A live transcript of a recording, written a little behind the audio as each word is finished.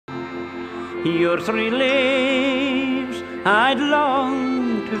Your three leaves I'd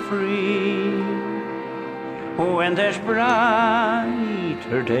long to free when there's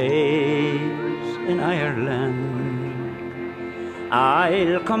brighter days in Ireland.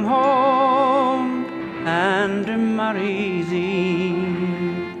 I'll come home and marry thee.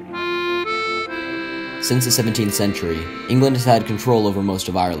 Since the 17th century, England has had control over most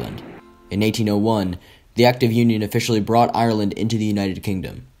of Ireland. In 1801, the Act of Union officially brought Ireland into the United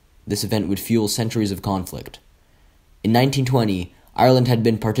Kingdom. This event would fuel centuries of conflict. In 1920, Ireland had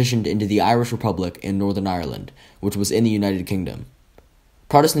been partitioned into the Irish Republic and Northern Ireland, which was in the United Kingdom.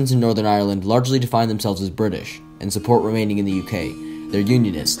 Protestants in Northern Ireland largely define themselves as British and support remaining in the UK. They're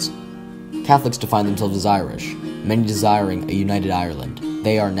Unionists. Catholics define themselves as Irish, many desiring a united Ireland.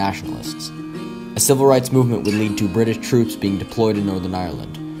 They are nationalists. A civil rights movement would lead to British troops being deployed in Northern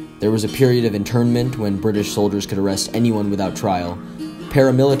Ireland. There was a period of internment when British soldiers could arrest anyone without trial.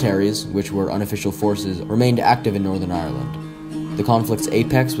 Paramilitaries, which were unofficial forces, remained active in Northern Ireland. The conflict's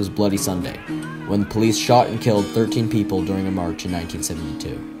apex was Bloody Sunday, when the police shot and killed 13 people during a march in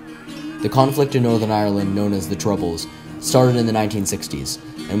 1972. The conflict in Northern Ireland, known as the Troubles, started in the 1960s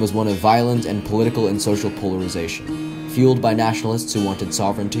and was one of violent and political and social polarization, fueled by nationalists who wanted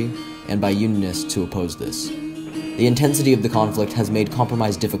sovereignty and by unionists who opposed this. The intensity of the conflict has made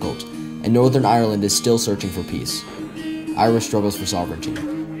compromise difficult, and Northern Ireland is still searching for peace. Irish struggles for sovereignty,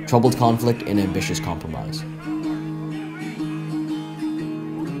 troubled conflict, and ambitious compromise.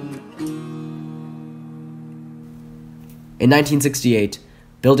 In 1968,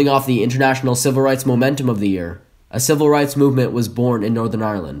 building off the international civil rights momentum of the year, a civil rights movement was born in Northern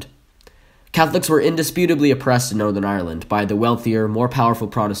Ireland. Catholics were indisputably oppressed in Northern Ireland by the wealthier, more powerful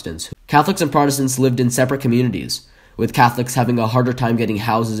Protestants. Catholics and Protestants lived in separate communities, with Catholics having a harder time getting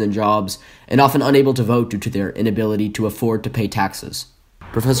houses and jobs, and often unable to vote due to their inability to afford to pay taxes.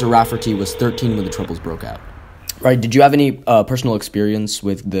 Professor Rafferty was 13 when the Troubles broke out. Right, did you have any personal experience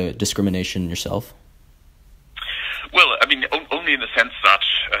with the discrimination yourself? Well, I mean, only in the sense that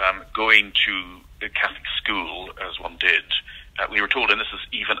going to a Catholic school, as one did, we were told, and this is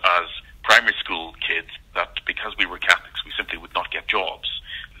even as primary school kids, that because we were Catholics, we simply would not get jobs.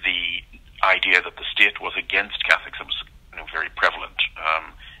 The idea that the state was against Catholics was very prevalent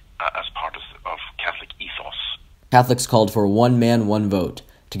as part of Catholic ethos. Catholics called for one man, one vote,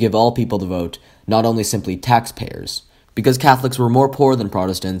 to give all people the vote, not only simply taxpayers. Because Catholics were more poor than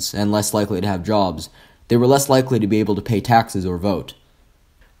Protestants and less likely to have jobs, they were less likely to be able to pay taxes or vote.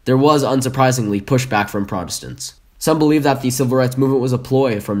 There was, unsurprisingly, pushback from Protestants. Some believe that the civil rights movement was a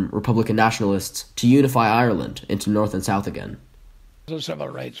ploy from Republican nationalists to unify Ireland into North and South again. The civil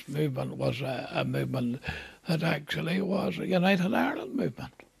rights movement was a movement that actually was a United Ireland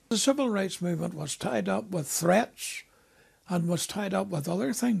movement. The civil rights movement was tied up with threats and was tied up with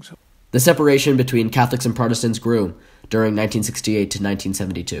other things. The separation between Catholics and Protestants grew during 1968 to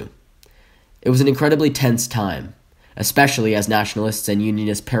 1972. It was an incredibly tense time, especially as nationalists and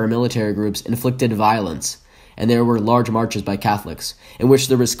unionist paramilitary groups inflicted violence, and there were large marches by Catholics, in which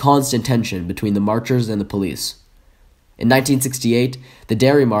there was constant tension between the marchers and the police. In 1968, the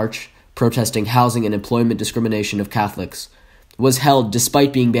Derry March, protesting housing and employment discrimination of Catholics, was held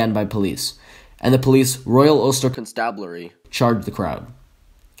despite being banned by police, and the police Royal Ulster Constabulary charged the crowd.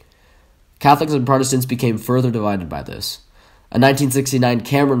 Catholics and Protestants became further divided by this. A 1969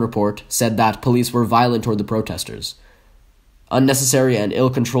 Cameron report said that police were violent toward the protesters. Unnecessary and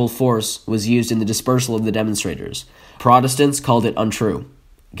ill-controlled force was used in the dispersal of the demonstrators. Protestants called it untrue,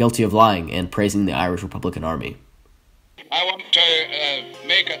 guilty of lying and praising the Irish Republican Army. I want to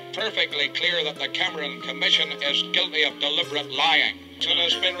make it perfectly clear that the Cameron Commission is guilty of deliberate lying. It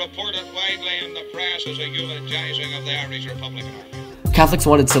has been reported widely in the press as a eulogizing of the Irish Republican Army. Catholics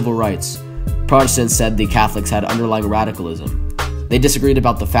wanted civil rights. Protestants said the Catholics had underlying radicalism. They disagreed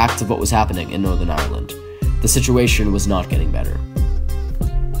about the facts of what was happening in Northern Ireland. The situation was not getting better.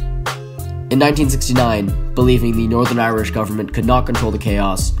 In 1969, believing the Northern Irish government could not control the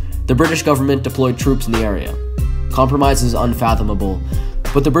chaos, the British government deployed troops in the area. Compromise is unfathomable,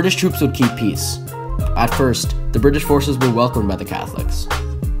 but the British troops would keep peace. At first, the British forces were welcomed by the Catholics.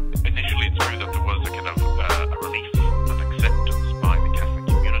 Initially, it's true that there was a kind of a relief and acceptance by the Catholic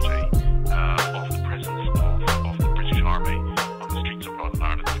community of the presence of the British Army on the streets of Northern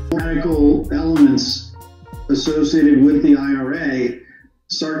Ireland. Radical elements associated with the IRA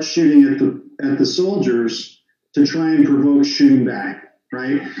start shooting at the soldiers to try and provoke shooting back.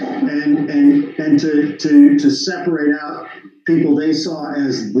 Right, and to separate out people they saw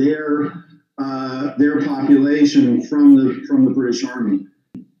as their population from the British Army.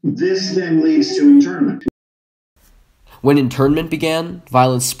 This then leads to internment. When internment began,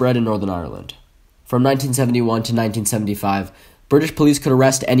 violence spread in Northern Ireland. From 1971 to 1975, British police could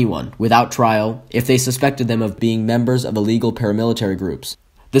arrest anyone, without trial, if they suspected them of being members of illegal paramilitary groups.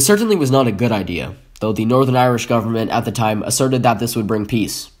 This certainly was not a good idea, though the Northern Irish government at the time asserted that this would bring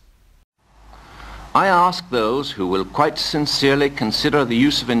peace. I ask those who will quite sincerely consider the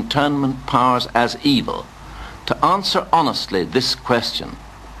use of internment powers as evil to answer honestly this question: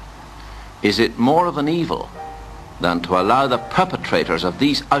 is it more of an evil than to allow the perpetrators of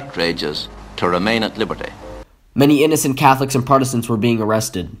these outrages to remain at liberty? Many innocent Catholics and Protestants were being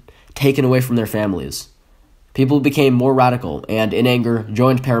arrested, taken away from their families. People became more radical and, in anger,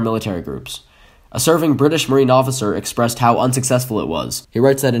 joined paramilitary groups. A serving British Marine officer expressed how unsuccessful it was. He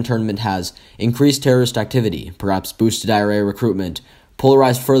writes that internment has increased terrorist activity, perhaps boosted IRA recruitment,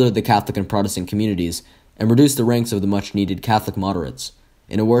 polarized further the Catholic and Protestant communities, and reduced the ranks of the much-needed Catholic moderates.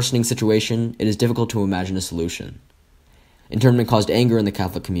 In a worsening situation, it is difficult to imagine a solution. Internment caused anger in the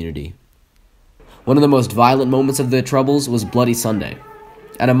Catholic community. One of the most violent moments of the Troubles was Bloody Sunday.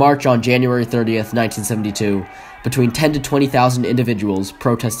 At a march on January 30th, 1972, between 10 to 20,000 individuals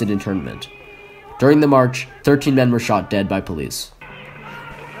protested internment. During the march, 13 men were shot dead by police.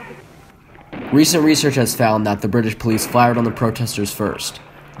 Recent research has found that the British police fired on the protesters first.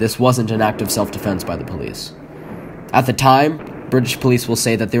 This wasn't an act of self-defense by the police. At the time, British police will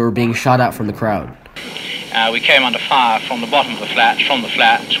say that they were being shot at from the crowd. We came under fire from the bottom of the flats, from the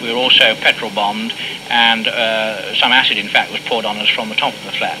flats. We were also petrol bombed, and some acid, in fact, was poured on us from the top of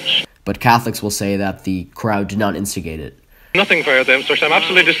the flats. But Catholics will say that the crowd did not instigate it. Nothing fired them, sir. I'm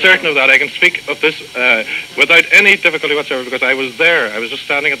absolutely certain of that. I can speak of this without any difficulty whatsoever, because I was there. I was just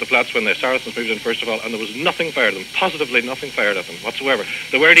standing at the flats when the Saracens moved in, first of all, and there was nothing fired at them. Positively nothing fired at them whatsoever.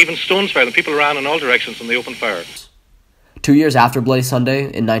 There weren't even stones fired at them. People ran in all directions and they opened fire. 2 years after Bloody Sunday,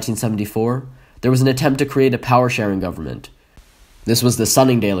 in 1974, there was an attempt to create a power-sharing government. This was the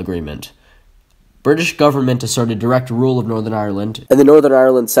Sunningdale Agreement. British government asserted direct rule of Northern Ireland, and the Northern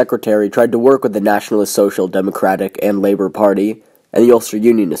Ireland Secretary tried to work with the Nationalist Social Democratic and Labour Party and the Ulster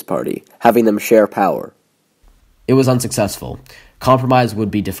Unionist Party, having them share power. It was unsuccessful. Compromise would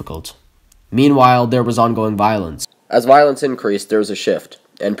be difficult. Meanwhile, there was ongoing violence. As violence increased, there was a shift,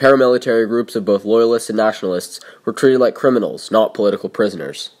 and paramilitary groups of both loyalists and nationalists were treated like criminals, not political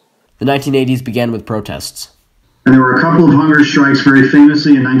prisoners. The 1980s began with protests. And there were a couple of hunger strikes, very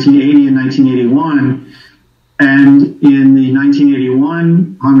famously in 1980 and 1981. And in the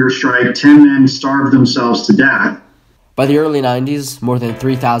 1981 hunger strike, 10 men starved themselves to death. By the early 90s, more than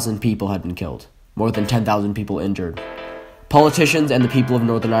 3,000 people had been killed, more than 10,000 people injured. Politicians and the people of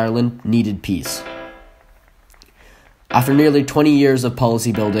Northern Ireland needed peace. After nearly 20 years of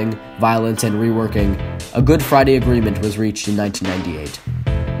policy building, violence, and reworking, a Good Friday Agreement was reached in 1998.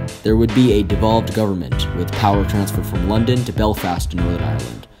 There would be a devolved government, with power transferred from London to Belfast in Northern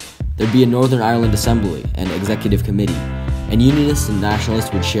Ireland. There'd be a Northern Ireland Assembly and Executive Committee, and Unionists and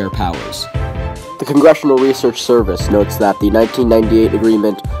Nationalists would share powers. The Congressional Research Service notes that the 1998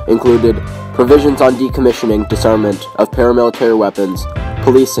 agreement included provisions on decommissioning, disarmament of paramilitary weapons,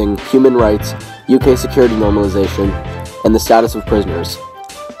 policing, human rights, UK security normalization, and the status of prisoners.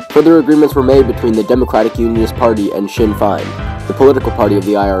 Further agreements were made between the Democratic Unionist Party and Sinn Féin, the political party of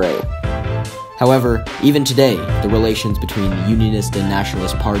the IRA. However, even today, the relations between the Unionist and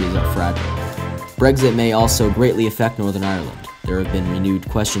Nationalist parties are fragile. Brexit may also greatly affect Northern Ireland. There have been renewed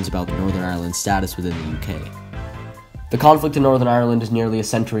questions about Northern Ireland's status within the UK. The conflict in Northern Ireland is nearly a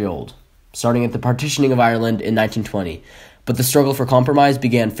century old, starting at the partitioning of Ireland in 1920, but the struggle for compromise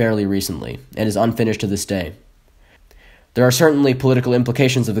began fairly recently, and is unfinished to this day. There are certainly political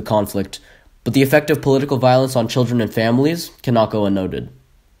implications of the conflict, but the effect of political violence on children and families cannot go unnoted.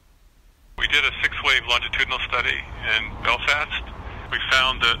 We did a 6-wave longitudinal study in Belfast. We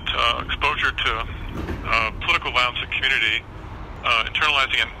found that exposure to political violence in the community,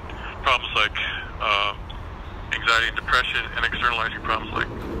 internalizing problems like anxiety and depression, and externalizing problems like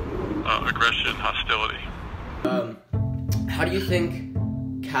aggression, hostility. How do you think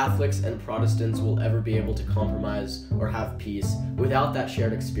Catholics and Protestants will ever be able to compromise or have peace without that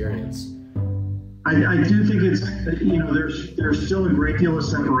shared experience? I do think it's, there's still a great deal of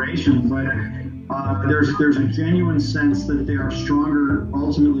separation, but there's a genuine sense that they are stronger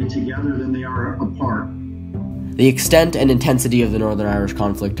ultimately together than they are apart. The extent and intensity of the Northern Irish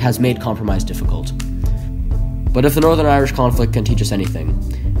conflict has made compromise difficult. But if the Northern Irish conflict can teach us anything,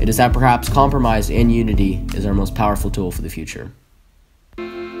 it is that perhaps compromise and unity is our most powerful tool for the future.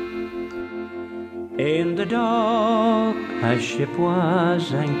 In the dock a ship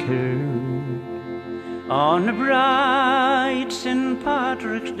was anchored on a bright St.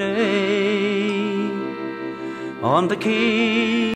 Patrick's Day, on the quay.